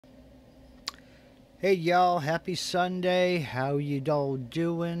Hey y'all, happy Sunday. How you all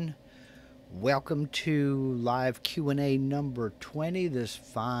doing? Welcome to live Q&A number 20 this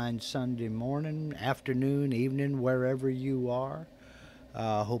fine Sunday morning, afternoon, evening, wherever you are.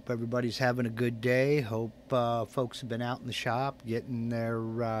 Hope everybody's having a good day. Hope folks have been out in the shop getting their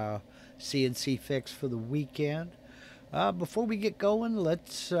CNC fix for the weekend. Before we get going,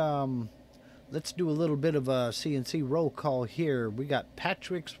 let's do a little bit of a CNC roll call here. We got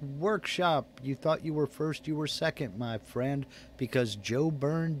Patrick's Workshop. You thought you were first, you were second, my friend, because Joe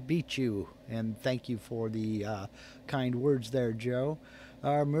Byrne beat you. And thank you for the kind words there, Joe.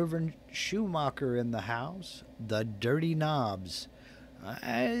 Mervyn Schumacher in the house. The Dirty Knobs.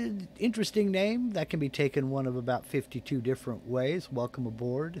 Interesting name. That can be taken one of about 52 different ways. Welcome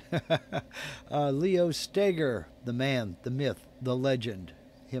aboard. Leo Steger, the man, the myth, the legend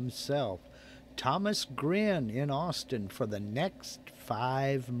himself. Thomas Grin in Austin for the next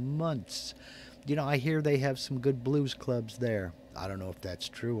 5 months. You know, I hear they have some good blues clubs there. I don't know if that's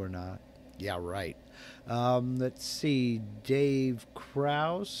true or not. Yeah, right. Let's see. Dave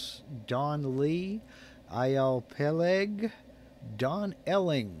Kraus, Don Lee, Ayal Peleg, Don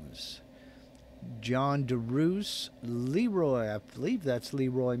Ellings, John DeRoos, Leroy, I believe that's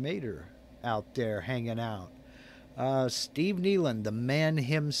Leroy Mater out there hanging out. Steve Nealon, the man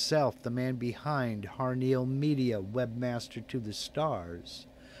himself, the man behind Harneal Media, webmaster to the stars.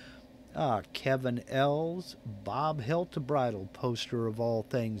 Kevin Ells, Bob Hiltebridle, poster of all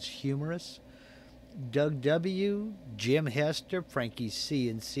things humorous. Doug W., Jim Hester, Frankie's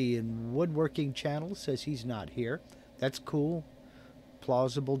CNC and Woodworking channel says he's not here. That's cool.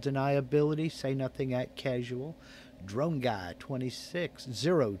 Plausible deniability, say nothing at casual. Drone Guy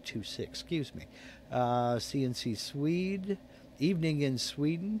 26026, excuse me. CNC Swede, Evening in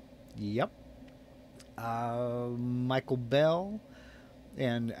Sweden, yep. Michael Bell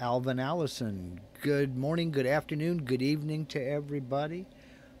and Alvin Allison. Good morning, good afternoon, good evening to everybody.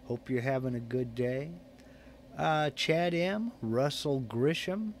 Hope you're having a good day. Chad M., Russell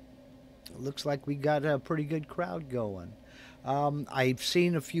Grisham. Looks like we got a pretty good crowd going. I've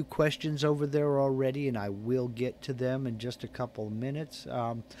seen a few questions over there already, and I will get to them in just a couple of minutes.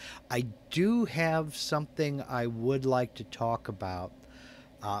 I do have something I would like to talk about.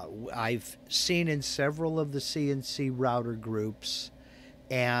 I've seen in several of the CNC router groups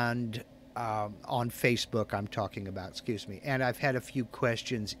and on Facebook, I'm talking about, excuse me, and I've had a few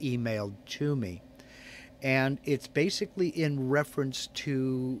questions emailed to me. And it's basically in reference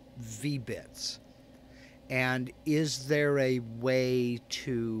to V-bits. And is there a way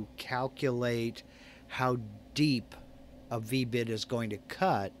to calculate how deep a V-bit is going to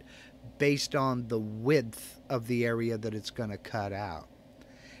cut based on the width of the area that it's going to cut out?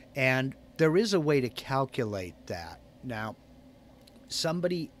 And there is a way to calculate that. Now,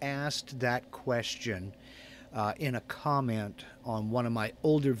 somebody asked that question in a comment on one of my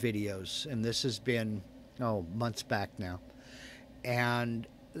older videos, and this has been, months back now. And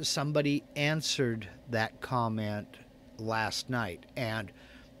somebody answered that comment last night, and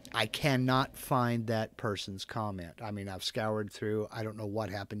I cannot find that person's comment. I mean, I've scoured through. I don't know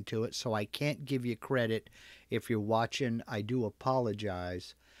what happened to it, so I can't give you credit. If you're watching, I do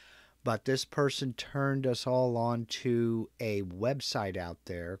apologize. But this person turned us all on to a website out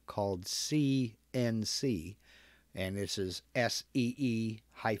there called CNC, and this is SEE-N-C.com.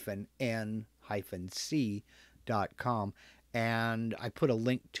 And I put a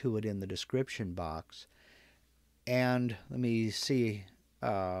link to it in the description box. And let me see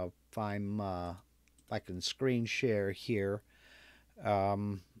if I can screen share here.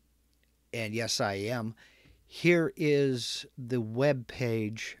 And yes, I am. Here is the web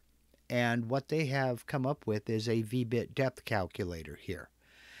page, and what they have come up with is a V-bit depth calculator here.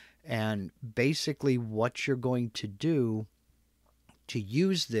 And basically what you're going to do to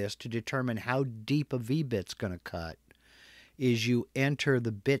use this to determine how deep a V-bit's going to cut is you enter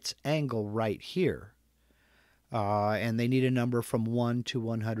the bit's angle right here. And they need a number from 1 to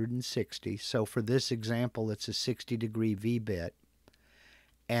 160. So for this example, it's a 60-degree V-bit.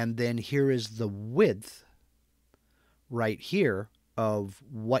 And then here is the width right here of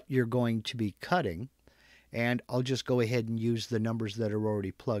what you're going to be cutting. And I'll just go ahead and use the numbers that are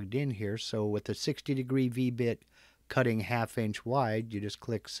already plugged in here. So with a 60-degree V-bit cutting 1/2 inch wide, you just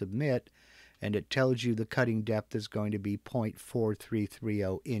click Submit, and it tells you the cutting depth is going to be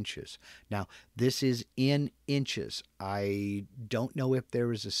 0.4330 inches. Now, this is in inches. I don't know if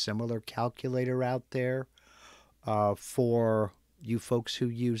there is a similar calculator out there for you folks who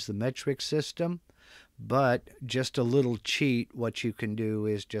use the metric system, but just a little cheat, what you can do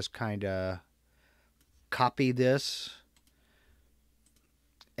is just kind of copy this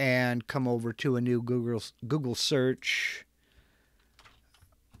and come over to a new Google search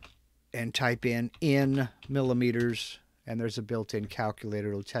and type in millimeters, and there's a built-in calculator.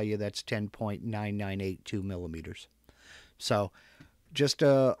 It'll tell you that's 10.9982 millimeters. So just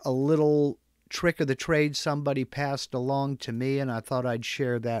a little trick of the trade somebody passed along to me, and I thought I'd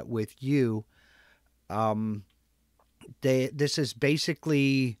share that with you. This is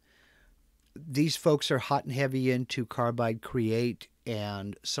basically, these folks are hot and heavy into Carbide Create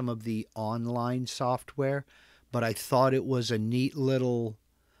and some of the online software, but I thought it was a neat little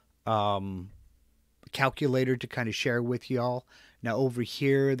calculator to kind of share with y'all. Now over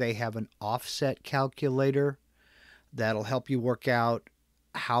here they have an offset calculator that'll help you work out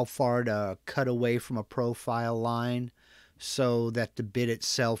how far to cut away from a profile line so that the bit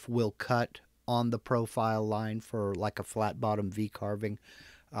itself will cut on the profile line for like a flat bottom V carving.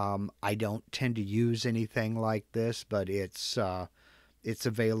 I don't tend to use anything like this, but it's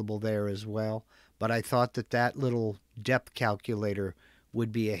available there as well. But I thought that little depth calculator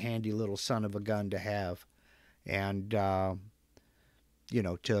would be a handy little son of a gun to have, and to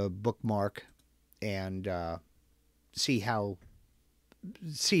bookmark and see how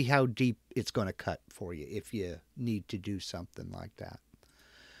deep it's going to cut for you if you need to do something like that.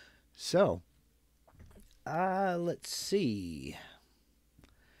 So let's see.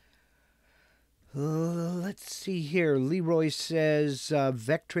 Let's see here. Leroy says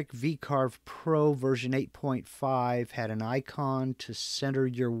Vectric VCarve Pro version 8.5 had an icon to center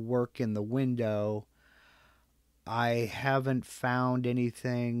your work in the window. I haven't found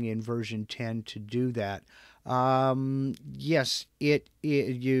anything in version 10 to do that. Yes,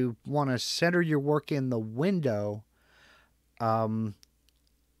 you want to center your work in the window.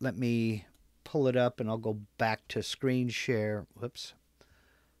 Let me pull it up and I'll go back to screen share. Whoops.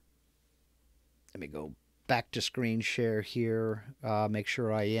 Let me go back to screen share here. Make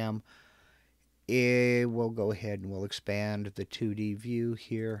sure I am. We'll go ahead and we'll expand the 2D view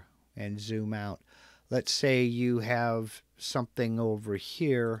here and zoom out. Let's say you have something over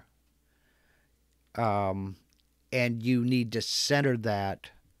here and you need to center that.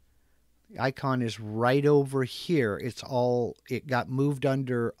 The icon is right over here. It got moved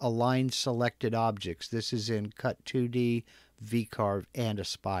under Align Selected Objects. This is in Cut 2D, VCarve, and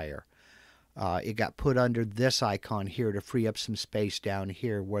Aspire. It got put under this icon here to free up some space down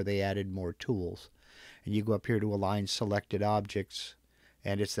here where they added more tools. And you go up here to Align Selected Objects,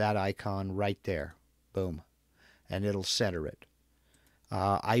 and it's that icon right there. Boom. And it'll center it.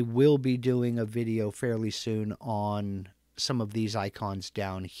 I will be doing a video fairly soon on some of these icons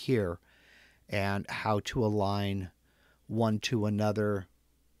down here and how to align one to another,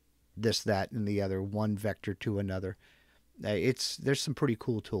 this, that, and the other, one vector to another. There's some pretty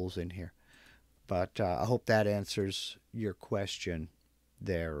cool tools in here. But I hope that answers your question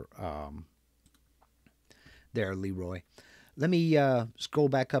there, Leroy. Let me scroll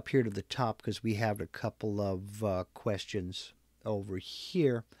back up here to the top because we have a couple of questions over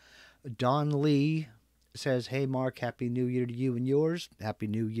here. Don Lee says, "Hey, Mark, Happy New Year to you and yours." Happy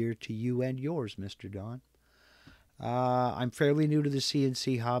New Year to you and yours, Mr. Don. I'm fairly new to the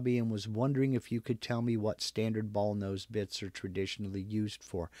CNC hobby and was wondering if you could tell me what standard ball nose bits are traditionally used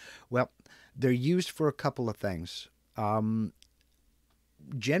for. Well, they're used for a couple of things.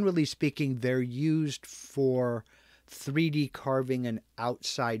 Generally speaking, they're used for 3D carving an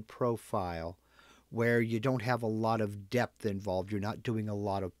outside profile where you don't have a lot of depth involved. You're not doing a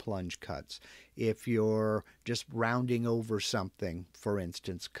lot of plunge cuts. If you're just rounding over something, for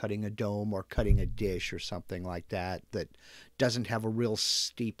instance, cutting a dome or cutting a dish or something like that, that doesn't have a real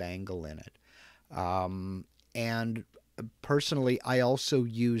steep angle in it. And personally, I also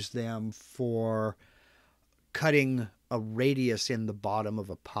use them for cutting a radius in the bottom of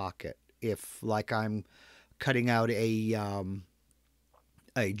a pocket. If, like, I'm cutting out a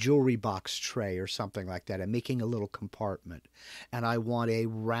jewelry box tray or something like that, I'm making a little compartment, and I want a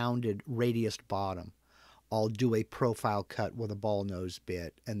rounded radiused bottom, I'll do a profile cut with a ball nose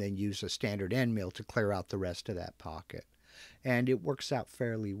bit and then use a standard end mill to clear out the rest of that pocket. And it works out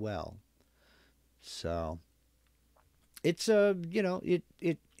fairly well. So it's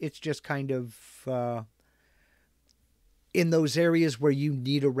it's just kind of in those areas where you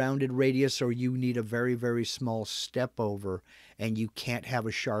need a rounded radius or you need a very, very small step over and you can't have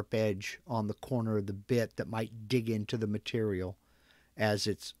a sharp edge on the corner of the bit that might dig into the material as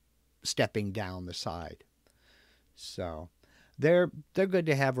it's stepping down the side. So they're good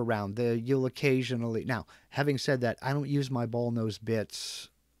to have around. You'll occasionally... Now, having said that, I don't use my ball nose bits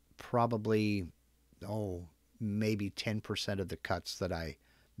probably, maybe 10% of the cuts that I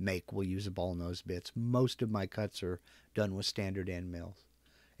make will use a ball nose bits. Most of my cuts are done with standard end mills.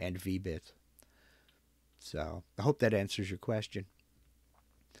 and V-bits. So I hope that answers your question.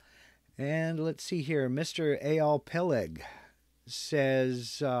 And let's see here. Mr. Eyal Peleg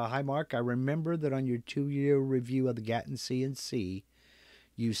says, hi, Mark. I remember that on your 2-year review of the Gatton CNC,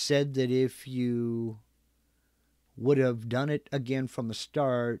 you said that if you would have done it again from the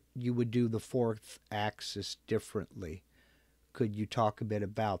start, you would do the 4th axis differently. Could you talk a bit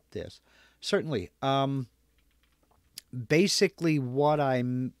about this? Certainly. Basically, what I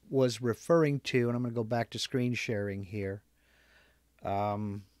was referring to, and I'm going to go back to screen sharing here.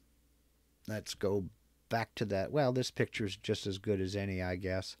 Let's go back to that. Well, this picture is just as good as any, I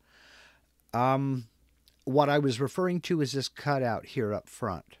guess. What I was referring to is this cutout here up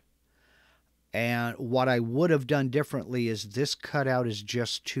front. And what I would have done differently is this cutout is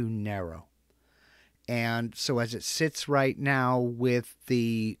just too narrow. And so as it sits right now with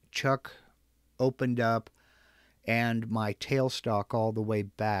the chuck opened up and my tailstock all the way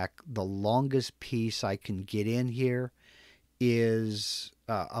back, the longest piece I can get in here is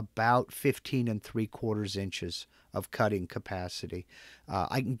about 15 3/4 inches of cutting capacity.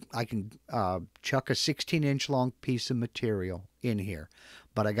 I can chuck a 16-inch long piece of material in here,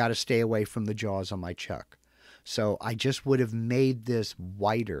 but I got to stay away from the jaws on my chuck. So I just would have made this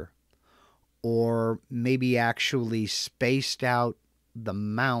wider, or maybe actually spaced out the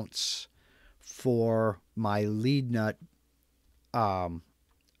mounts for my lead nut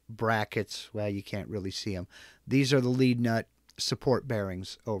brackets. Well, you can't really see them. These are the lead nut support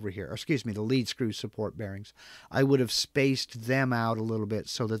bearings over here. Or excuse me, the lead screw support bearings. I would have spaced them out a little bit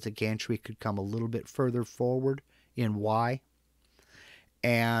so that the gantry could come a little bit further forward in Y.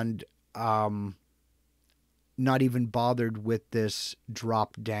 And not even bothered with this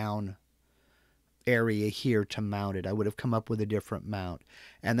drop down area here to mount it. I would have come up with a different mount.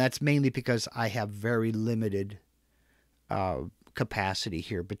 And that's mainly because I have very limited capacity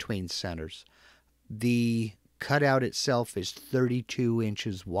here between centers. The cutout itself is 32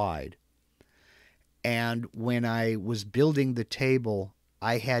 inches wide. And when I was building the table,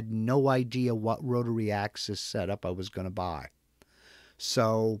 I had no idea what rotary axis setup I was going to buy.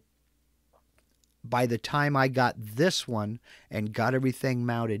 So by the time I got this one and got everything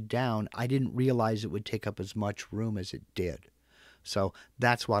mounted down, I didn't realize it would take up as much room as it did. So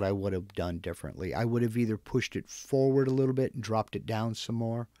that's what I would have done differently. I would have either pushed it forward a little bit and dropped it down some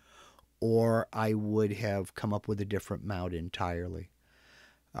more, or I would have come up with a different mount entirely.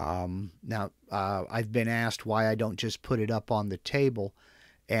 Now, I've been asked why I don't just put it up on the table,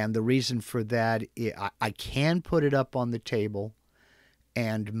 and the reason for that, I can put it up on the table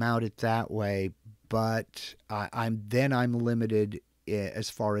and mount it that way, but I'm limited as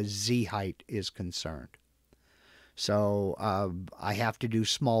far as Z height is concerned. So I have to do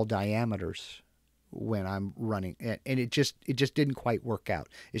small diameters when I'm running, and it just didn't quite work out.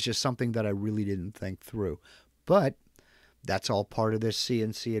 It's just something that I really didn't think through. But that's all part of this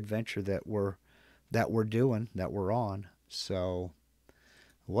CNC adventure that we're doing, that we're on. So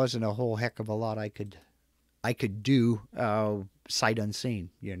it wasn't a whole heck of a lot I could do sight unseen,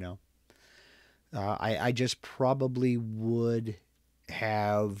 you know. I just probably would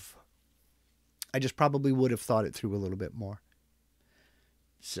have thought it through a little bit more.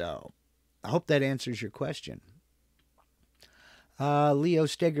 So I hope that answers your question. Leo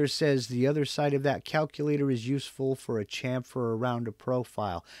Steger says the other side of that calculator is useful for a chamfer around a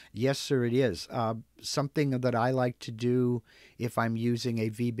profile. Yes, sir, it is. Something that I like to do if I'm using a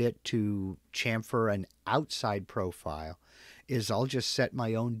V-bit to chamfer an outside profile is I'll just set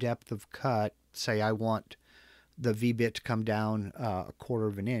my own depth of cut. Say I want the V-bit to come down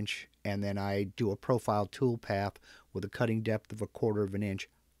 1/4 inch, and then I do a profile toolpath with a cutting depth of 1/4 inch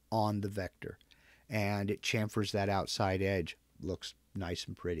on the vector, and it chamfers that outside edge. Looks nice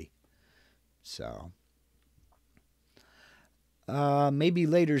and pretty. So maybe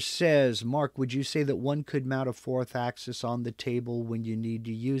later says, Mark, would you say that one could mount a 4th axis on the table when you need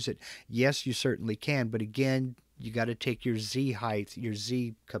to use it? Yes, you certainly can, but again, you got to take your Z height, your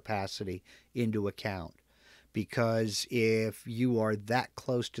Z capacity into account, because if you are that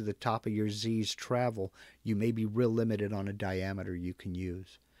close to the top of your Z's travel, you may be real limited on a diameter you can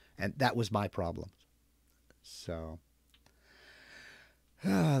use. And that was my problem. So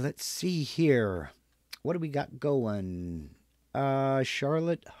let's see here. What do we got going?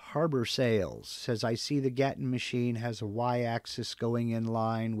 Charlotte Harbor Sales says, I see the Gatton machine has a Y-axis going in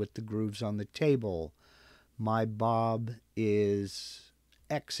line with the grooves on the table. My bob is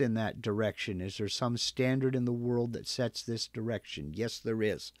X in that direction. Is there some standard in the world that sets this direction? Yes, there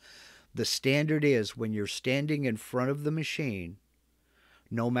is. The standard is when you're standing in front of the machine,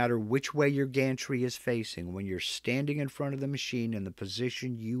 no matter which way your gantry is facing, when you're standing in front of the machine in the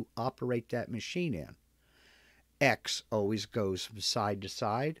position you operate that machine in, X always goes from side to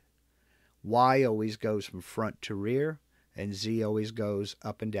side, Y always goes from front to rear, and Z always goes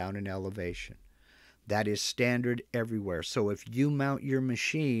up and down in elevation. That is standard everywhere. So if you mount your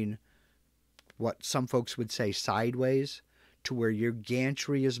machine, what some folks would say sideways, to where your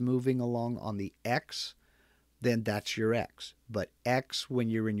gantry is moving along on the X, then that's your X. But X, when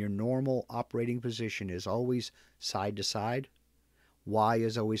you're in your normal operating position, is always side to side. Y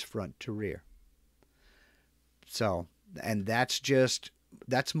is always front to rear. So, and that's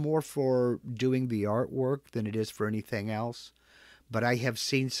more for doing the artwork than it is for anything else. But I have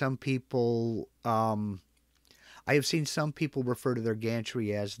seen some people refer to their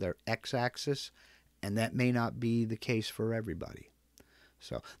gantry as their X-axis, and that may not be the case for everybody.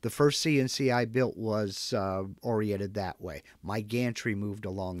 So the first CNC I built was oriented that way. My gantry moved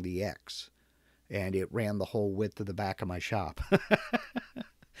along the X, and it ran the whole width of the back of my shop.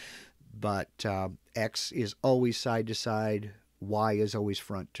 But X is always side to side, Y is always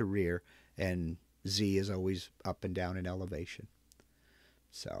front to rear, and Z is always up and down in elevation.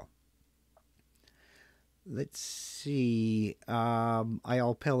 So let's see.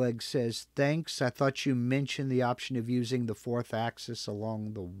 Ayal Peleg says, thanks. I thought you mentioned the option of using the fourth axis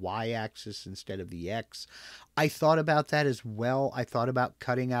along the Y-axis instead of the X. I thought about that as well. I thought about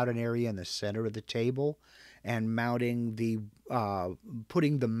cutting out an area in the center of the table and mounting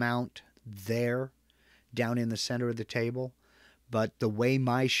putting the mount there down in the center of the table. But the way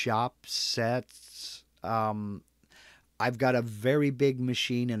my shop sets, I've got a very big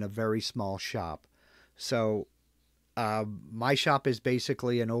machine and a very small shop. So my shop is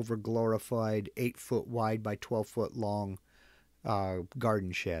basically an over-glorified 8-foot wide by 12-foot long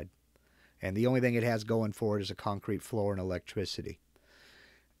garden shed. And the only thing it has going for it is a concrete floor and electricity.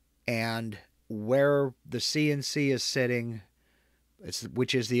 And where the CNC is sitting,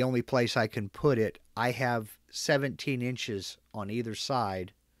 which is the only place I can put it, I have 17 inches on either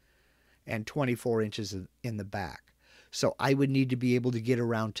side and 24 inches in the back. So I would need to be able to get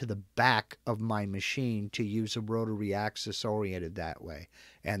around to the back of my machine to use a rotary axis oriented that way.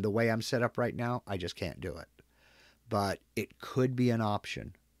 And the way I'm set up right now, I just can't do it. But it could be an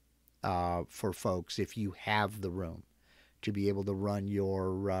option for folks if you have the room to be able to run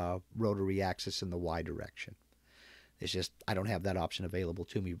your rotary axis in the Y direction. It's just I don't have that option available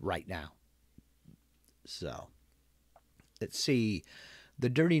to me right now. So let's see. The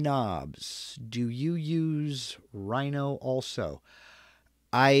Dirty Knobs, do you use Rhino also?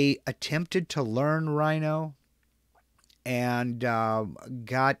 I attempted to learn Rhino and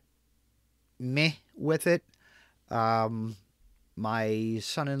got meh with it. My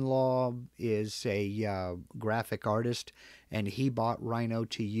son-in-law is a graphic artist, and he bought Rhino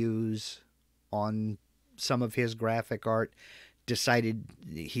to use on some of his graphic art. Decided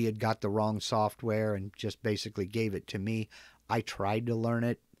he had got the wrong software and just basically gave it to me. I tried to learn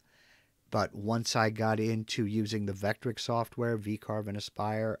it, but once I got into using the Vectric software, VCarve and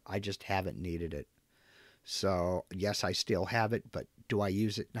Aspire, I just haven't needed it. So, yes, I still have it, but do I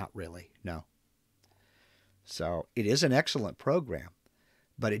use it? Not really, no. So, it is an excellent program,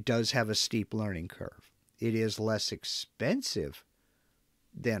 but it does have a steep learning curve. It is less expensive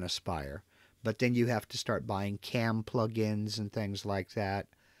than Aspire, but then you have to start buying cam plugins and things like that,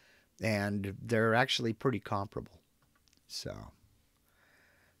 and they're actually pretty comparable. So,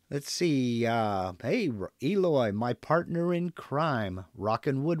 let's see. Hey, Eloy, my partner in crime,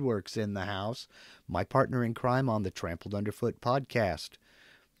 Rockin' Woodworks in the house. My partner in crime on the Trampled Underfoot podcast.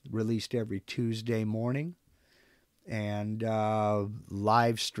 Released every Tuesday morning and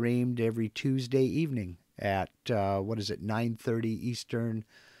live streamed every Tuesday evening at, 9:30 Eastern,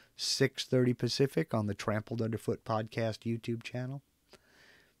 6:30 Pacific on the Trampled Underfoot podcast YouTube channel.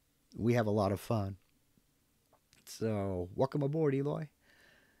 We have a lot of fun. So, welcome aboard, Eloy.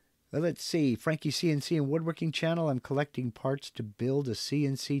 Let's see. Frankie CNC and Woodworking Channel. I'm collecting parts to build a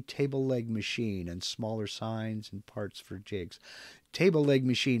CNC table leg machine and smaller signs and parts for jigs. Table leg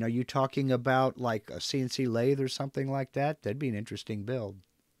machine, are you talking about like a CNC lathe or something like that? That'd be an interesting build.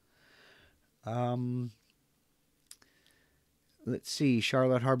 Let's see.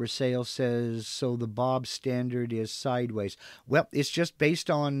 Charlotte Harbor Sales says, so the Bob standard is sideways. Well, it's just based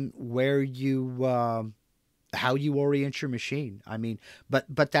on where you... how you orient your machine. I mean,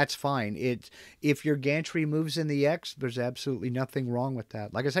 but that's fine. If your gantry moves in the X, there's absolutely nothing wrong with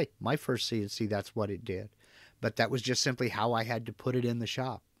that. Like I say, my first CNC, that's what it did. But that was just simply how I had to put it in the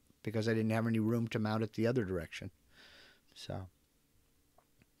shop because I didn't have any room to mount it the other direction. So,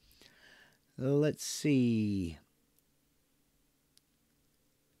 let's see.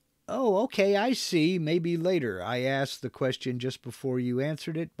 Oh, okay, I see. Maybe later. I asked the question just before you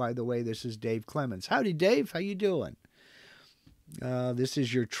answered it. By the way, this is Dave Clemens. Howdy, Dave. How you doing? This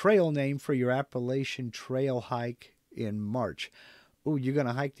is your trail name for your Appalachian Trail hike in March. Oh, you're going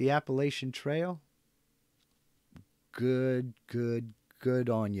to hike the Appalachian Trail? Good, good, good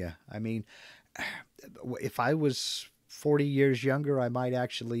on you. I mean, if I was 40 years younger, I might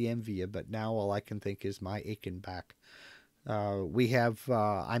actually envy you, but now all I can think is my aching back.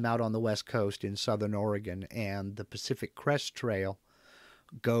 I'm out on the West Coast in southern Oregon, and the Pacific Crest Trail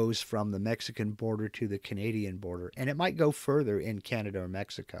goes from the Mexican border to the Canadian border, and it might go further in Canada or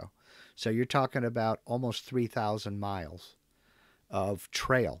Mexico. So you're talking about almost 3,000 miles of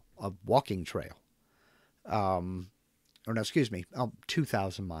trail, of walking trail. Or no, excuse me,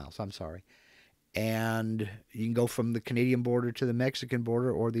 2,000 miles, I'm sorry. And you can go from the Canadian border to the Mexican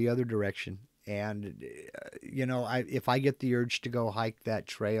border or the other direction. And, if I get the urge to go hike that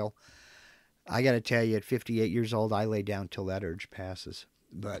trail, I got to tell you, at 58 years old, I lay down till that urge passes.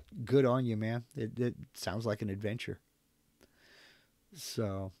 But good on you, man. It sounds like an adventure.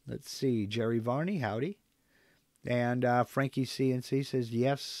 So let's see. Jerry Varney, howdy. And Frankie CNC says,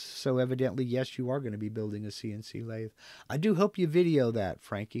 yes, so evidently, yes, you are going to be building a CNC lathe. I do hope you video that,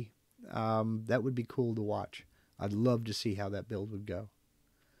 Frankie. That would be cool to watch. I'd love to see how that build would go.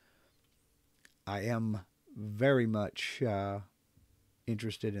 I am very much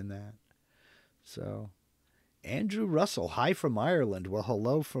interested in that. So, Andrew Russell, hi from Ireland. Well,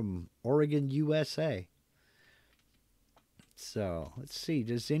 hello from Oregon, USA. So, let's see.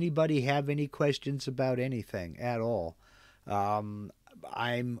 Does anybody have any questions about anything at all?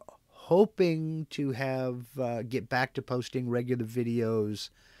 I'm hoping to get back to posting regular videos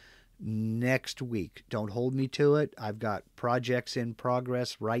next week. Don't hold me to it. I've got projects in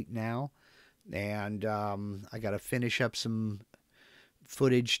progress right now, and I got to finish up some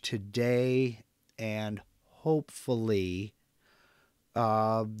footage today, and hopefully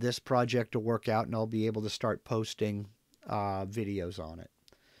this project will work out and I'll be able to start posting videos on it.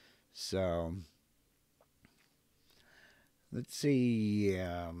 So let's see.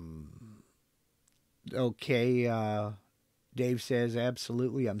 Okay. Dave says,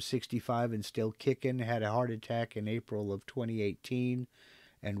 absolutely. I'm 65 and still kicking. Had a heart attack in April of 2018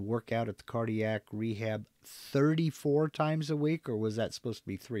 and work out at the cardiac rehab 34 times a week, or was that supposed to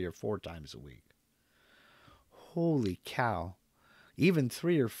be 3 or 4 times a week? Holy cow. Even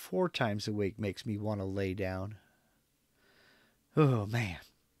 3 or 4 times a week makes me want to lay down. Oh, man.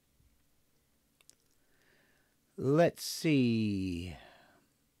 Let's see.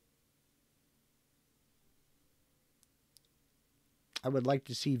 I would like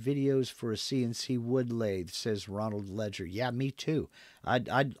to see videos for a CNC wood lathe, says Ronald Ledger. Yeah, me too.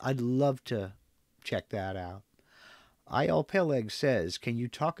 I'd love to check that out. I.L. Peleg says, can you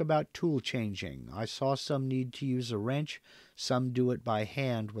talk about tool changing? I saw some need to use a wrench. Some do it by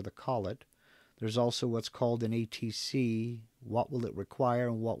hand with a collet. There's also what's called an ATC. What will it require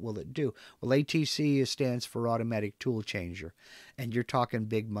and what will it do? Well, ATC stands for automatic tool changer, and you're talking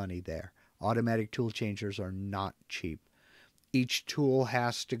big money there. Automatic tool changers are not cheap. Each tool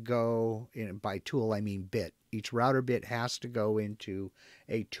has to go, by tool I mean bit, each router bit has to go into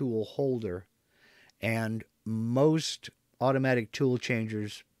a tool holder, and most automatic tool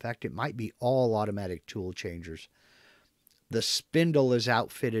changers, in fact it might be all automatic tool changers, the spindle is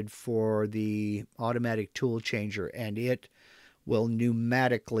outfitted for the automatic tool changer, and it will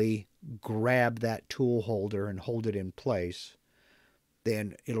pneumatically grab that tool holder and hold it in place.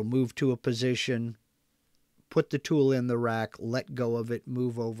 Then it'll move to a position, put the tool in the rack, let go of it,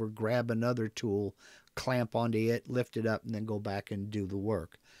 move over, grab another tool, clamp onto it, lift it up, and then go back and do the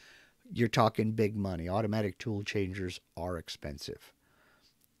work. You're talking big money. Automatic tool changers are expensive.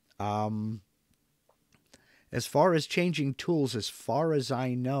 As far as changing tools, as far as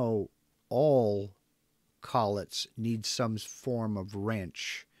I know, all collets need some form of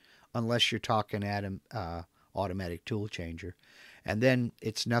wrench, unless you're talking automatic tool changer. And then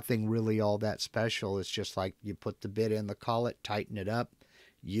it's nothing really all that special. It's just like you put the bit in the collet, tighten it up,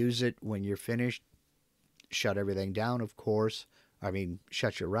 use it when you're finished, shut everything down, of course.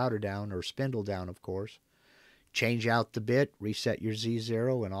 Shut your router down or spindle down, of course. Change out the bit, reset your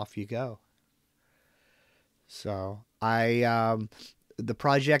Z0, and off you go. So the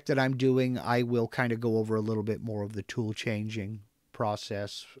project that I'm doing, I will kind of go over a little bit more of the tool changing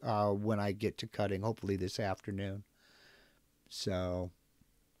process when I get to cutting, hopefully this afternoon. So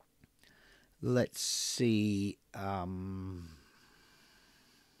let's see.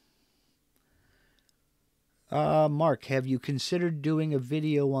 Mark, have you considered doing a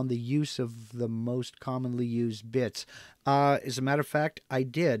video on the use of the most commonly used bits? As a matter of fact, I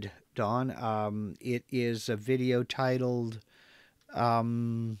did. Don. It is a video titled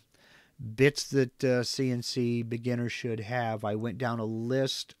um, "Bits That CNC Beginners Should Have." I went down a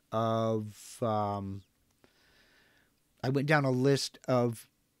list of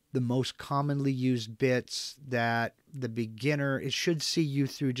the most commonly used bits that the beginner, it should see you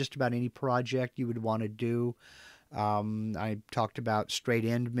through just about any project you would want to do. I talked about straight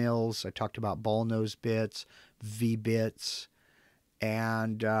end mills. I talked about ball nose bits, V bits,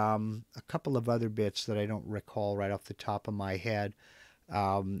 and a couple of other bits that I don't recall right off the top of my head.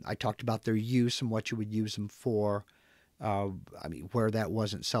 I talked about their use and what you would use them for. I mean, where that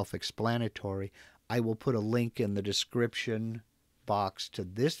wasn't self-explanatory. I will put a link in the description box to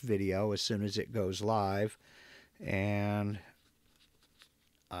this video as soon as it goes live. And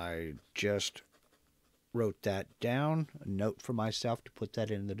I just wrote that down, a note for myself to put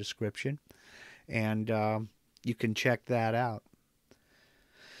that in the description. And you can check that out.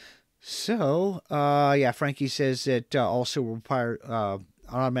 So, yeah, Frankie says it also requires an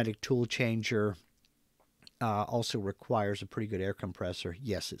automatic tool changer. Also requires a pretty good air compressor.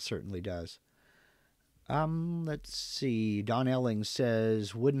 Yes, it certainly does. Let's see. Don Elling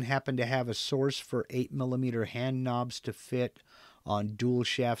says, wouldn't happen to have a source for 8mm hand knobs to fit on dual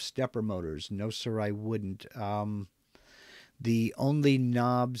shaft stepper motors? No, sir, I wouldn't. The only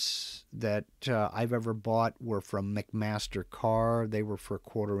knobs that I've ever bought were from McMaster Carr. They were for a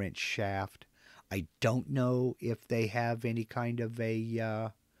 1/4-inch shaft. I don't know if they have any kind of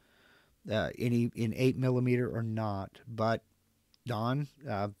a any in 8mm or not, but Don,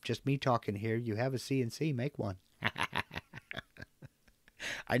 just me talking here. You have a CNC, make one.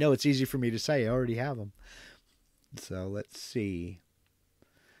 I know it's easy for me to say. I already have them. So let's see.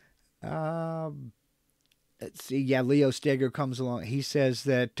 Let's see. Yeah, Leo Steger comes along. He says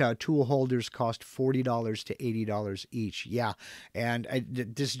that tool holders cost $40 to $80 each. Yeah, and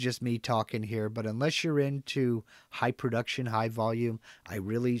this is just me talking here, but unless you're into high production, high volume, I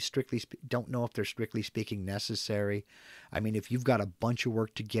really don't know if they're strictly speaking necessary. I mean, if you've got a bunch of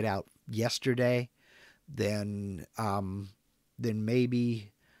work to get out yesterday, then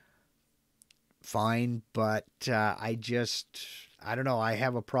maybe fine, but I don't know. I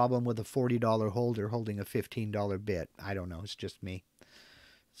have a problem with a $40 holder holding a $15 bit. I don't know. It's just me.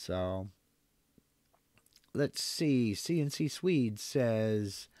 So let's see. CNC Swede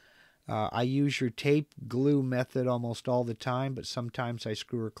says, I use your tape glue method almost all the time, but sometimes I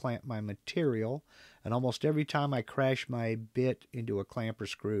screw or clamp my material, and almost every time I crash my bit into a clamp or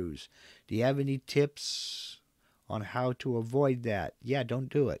screws. Do you have any tips on how to avoid that? Yeah, don't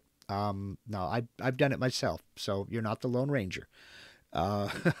do it. No, I've done it myself, so you're not the Lone Ranger.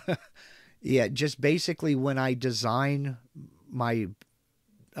 Yeah, just basically when I design my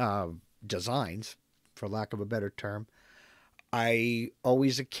designs, for lack of a better term, I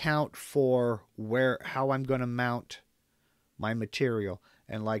always account for how I'm going to mount my material.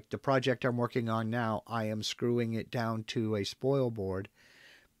 And like the project I'm working on now, I am screwing it down to a spoil board,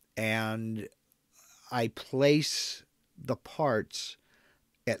 and I place the parts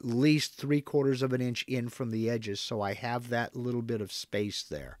at least 3/4 of an inch in from the edges, so I have that little bit of space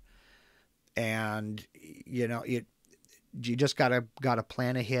there. And you know, you just gotta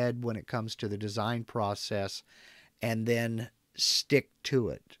plan ahead when it comes to the design process, and then stick to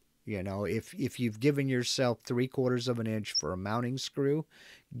it. You know, if you've given yourself 3/4 of an inch for a mounting screw,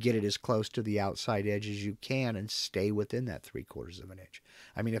 get it as close to the outside edge as you can and stay within that 3/4 of an inch.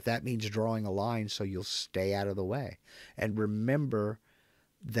 I mean, if that means drawing a line so you'll stay out of the way. And remember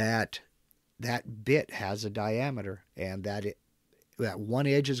that bit has a diameter, and that one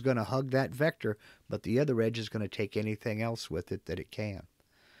edge is going to hug that vector, but the other edge is going to take anything else with it that it can.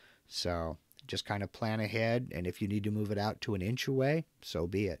 So just kind of plan ahead, and if you need to move it out to an inch away, so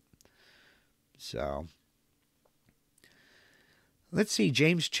be it. So let's see,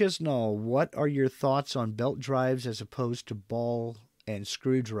 James Chisnall, what are your thoughts on belt drives as opposed to ball and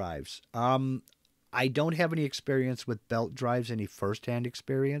screw drives? I don't have any experience with belt drives, any first-hand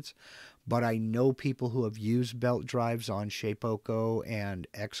experience, but I know people who have used belt drives on Shapeoko and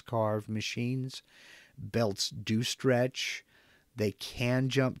X-Carve machines. Belts do stretch. They can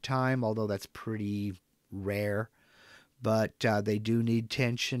jump time, although that's pretty rare. But they do need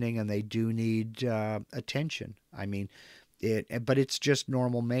tensioning, and they do need attention. I mean, but it's just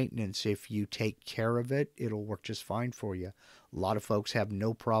normal maintenance. If you take care of it, it'll work just fine for you. A lot of folks have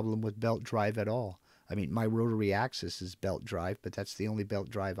no problem with belt drive at all. I mean, my rotary axis is belt drive, but that's the only belt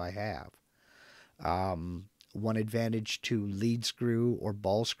drive I have. One advantage to lead screw or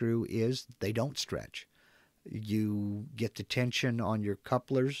ball screw is they don't stretch. You get the tension on your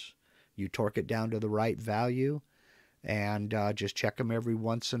couplers, you torque it down to the right value, and just check them every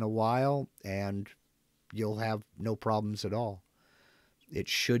once in a while, and you'll have no problems at all. It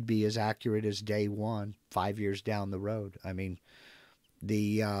should be as accurate as day one, 5 years down the road. I mean,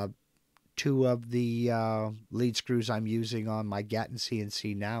 the two of the lead screws I'm using on my Gatton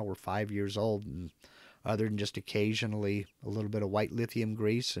CNC now were 5 years old, and other than just occasionally a little bit of white lithium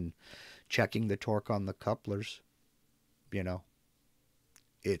grease and checking the torque on the couplers, you know,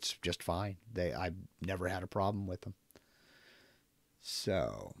 it's just fine. I've never had a problem with them.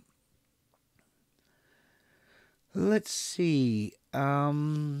 So let's see.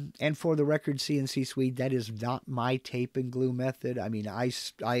 And for the record, CNC Swede, that is not my tape and glue method. I mean, I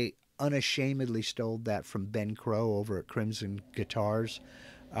unashamedly stole that from Ben Crow over at Crimson Guitars.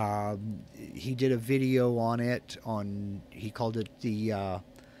 He did a video on it. He called it the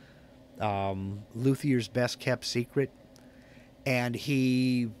Luthier's Best Kept Secret, and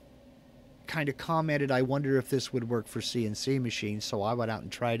he kind of commented, I wonder if this would work for CNC machines. So I went out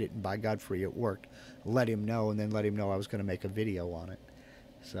and tried it, and by Godfrey, it worked. Let him know, and then let him know I was going to make a video on it.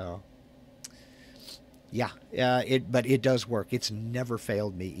 So yeah, but it does work. It's never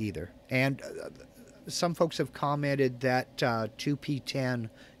failed me either. And some folks have commented that 2P10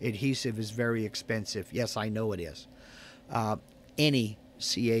 adhesive is very expensive. Yes, I know it is. Any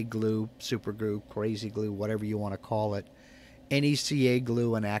CA glue, super glue, crazy glue, whatever you want to call it, any CA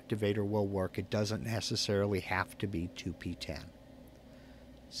glue and activator will work. It doesn't necessarily have to be 2P10.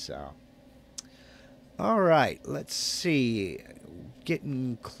 So, all right, let's see.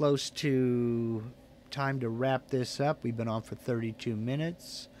 Getting close to time to wrap this up. We've been on for 32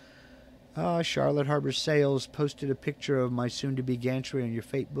 minutes. Charlotte Harbor Sales posted a picture of my soon-to-be gantry on your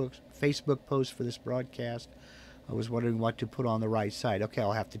Facebook post for this broadcast. I was wondering what to put on the right side. Okay,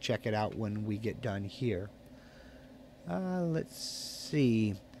 I'll have to check it out when we get done here. Let's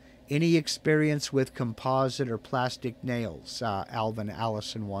see. Any experience with composite or plastic nails? Alvin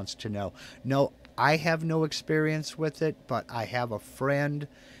Allison wants to know. No, I have no experience with it, but I have a friend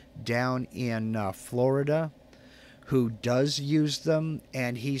down in Florida who does use them,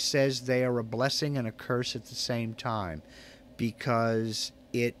 and he says they are a blessing and a curse at the same time, because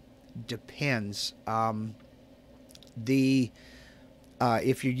it depends. If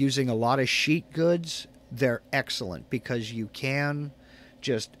you're using a lot of sheet goods, they're excellent because you can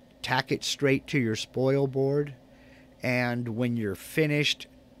just tack it straight to your spoil board, and when you're finished,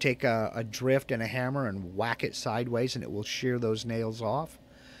 take a drift and a hammer and whack it sideways, and it will shear those nails off.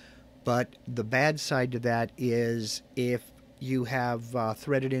 But the bad side to that is if you have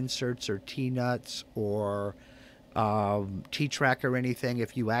threaded inserts or T-nuts or T-track or anything,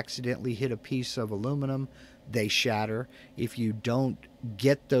 if you accidentally hit a piece of aluminum, they shatter. If you don't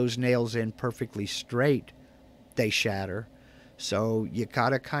get those nails in perfectly straight, they shatter. So you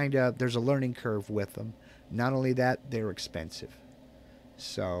gotta there's a learning curve with them. Not only that, they're expensive.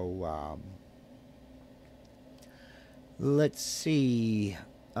 So let's see.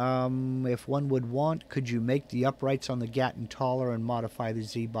 If one would want, could you make the uprights on the Gatton taller and modify the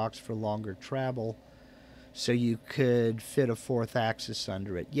Z-box for longer travel so you could fit a fourth axis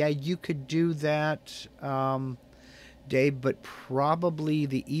under it? Yeah, you could do that, Dave, but probably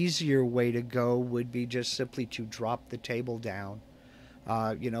the easier way to go would be just simply to drop the table down.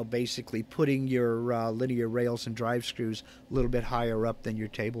 Basically putting your linear rails and drive screws a little bit higher up than your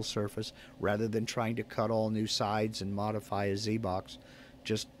table surface, rather than trying to cut all new sides and modify a Z-box.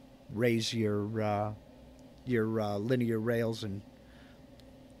 Just raise your linear rails and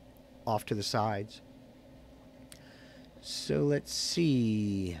off to the sides. So let's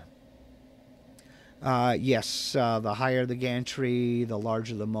see. Yes, the higher the gantry, the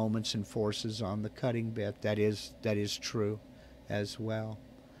larger the moments and forces on the cutting bit. That is true as well.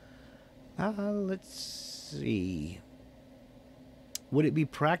 Let's see. Would it be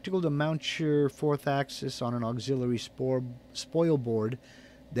practical to mount your fourth axis on an auxiliary spoil board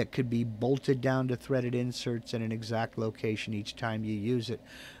that could be bolted down to threaded inserts in an exact location each time you use it?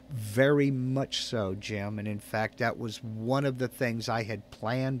 Very much so, Jim. And in fact, that was one of the things I had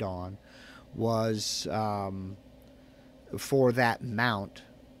planned on, was for that mount,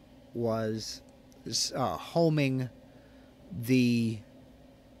 was homing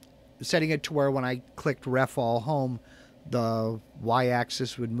setting it to where when I clicked ref all home, the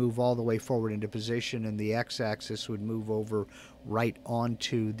y-axis would move all the way forward into position, and the x-axis would move over right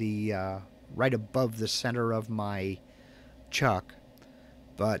onto the right above the center of my chuck.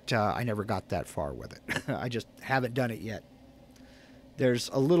 But I never got that far with it. I just haven't done it yet. There's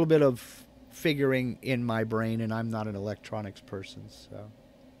a little bit of figuring in my brain, and I'm not an electronics person, so.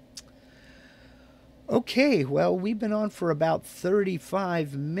 Okay, well, we've been on for about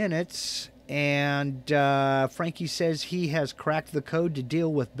 35 minutes, And Frankie says he has cracked the code to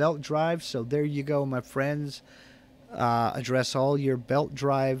deal with belt drive. So there you go, my friends. Address all your belt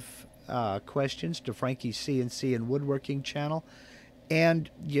drive questions to Frankie's CNC and Woodworking channel. And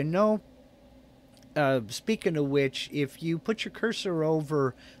you know, speaking of which, if you put your cursor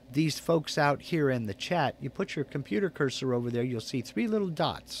over these folks out here in the chat, you put your computer cursor over there, you'll see 3 little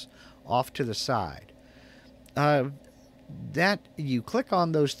dots off to the side. That you click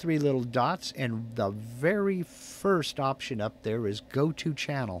on those 3 little dots, and the very first option up there is go to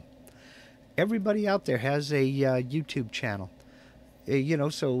channel. Everybody out there has a YouTube channel. You know,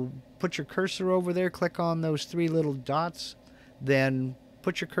 so put your cursor over there, click on those 3 little dots, then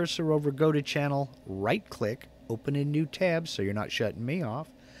put your cursor over go to channel, right click, open a new tab so you're not shutting me off,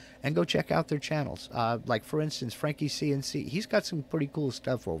 and go check out their channels. Like for instance, Frankie CNC, he's got some pretty cool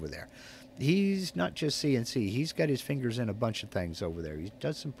stuff over there. He's not just CNC, he's got his fingers in a bunch of things over there. He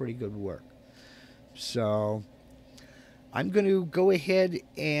does some pretty good work. So I'm going to go ahead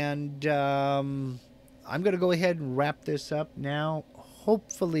and wrap this up now.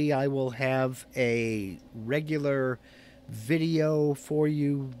 Hopefully I will have a regular video for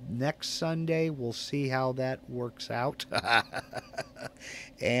you next Sunday. We'll see how that works out.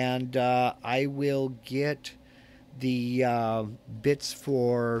 And I will get the bits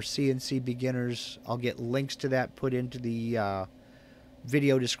for CNC beginners. I'll get links to that put into the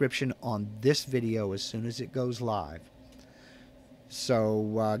video description on this video as soon as it goes live.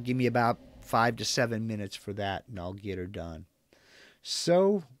 So give me about 5 to 7 minutes for that and I'll get her done.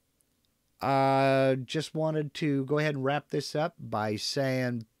 So just wanted to go ahead and wrap this up by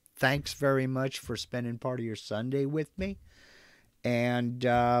saying thanks very much for spending part of your Sunday with me. And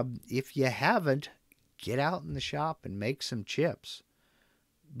if you haven't, get out in the shop and make some chips.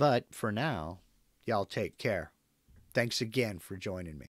 But for now, y'all take care. Thanks again for joining me.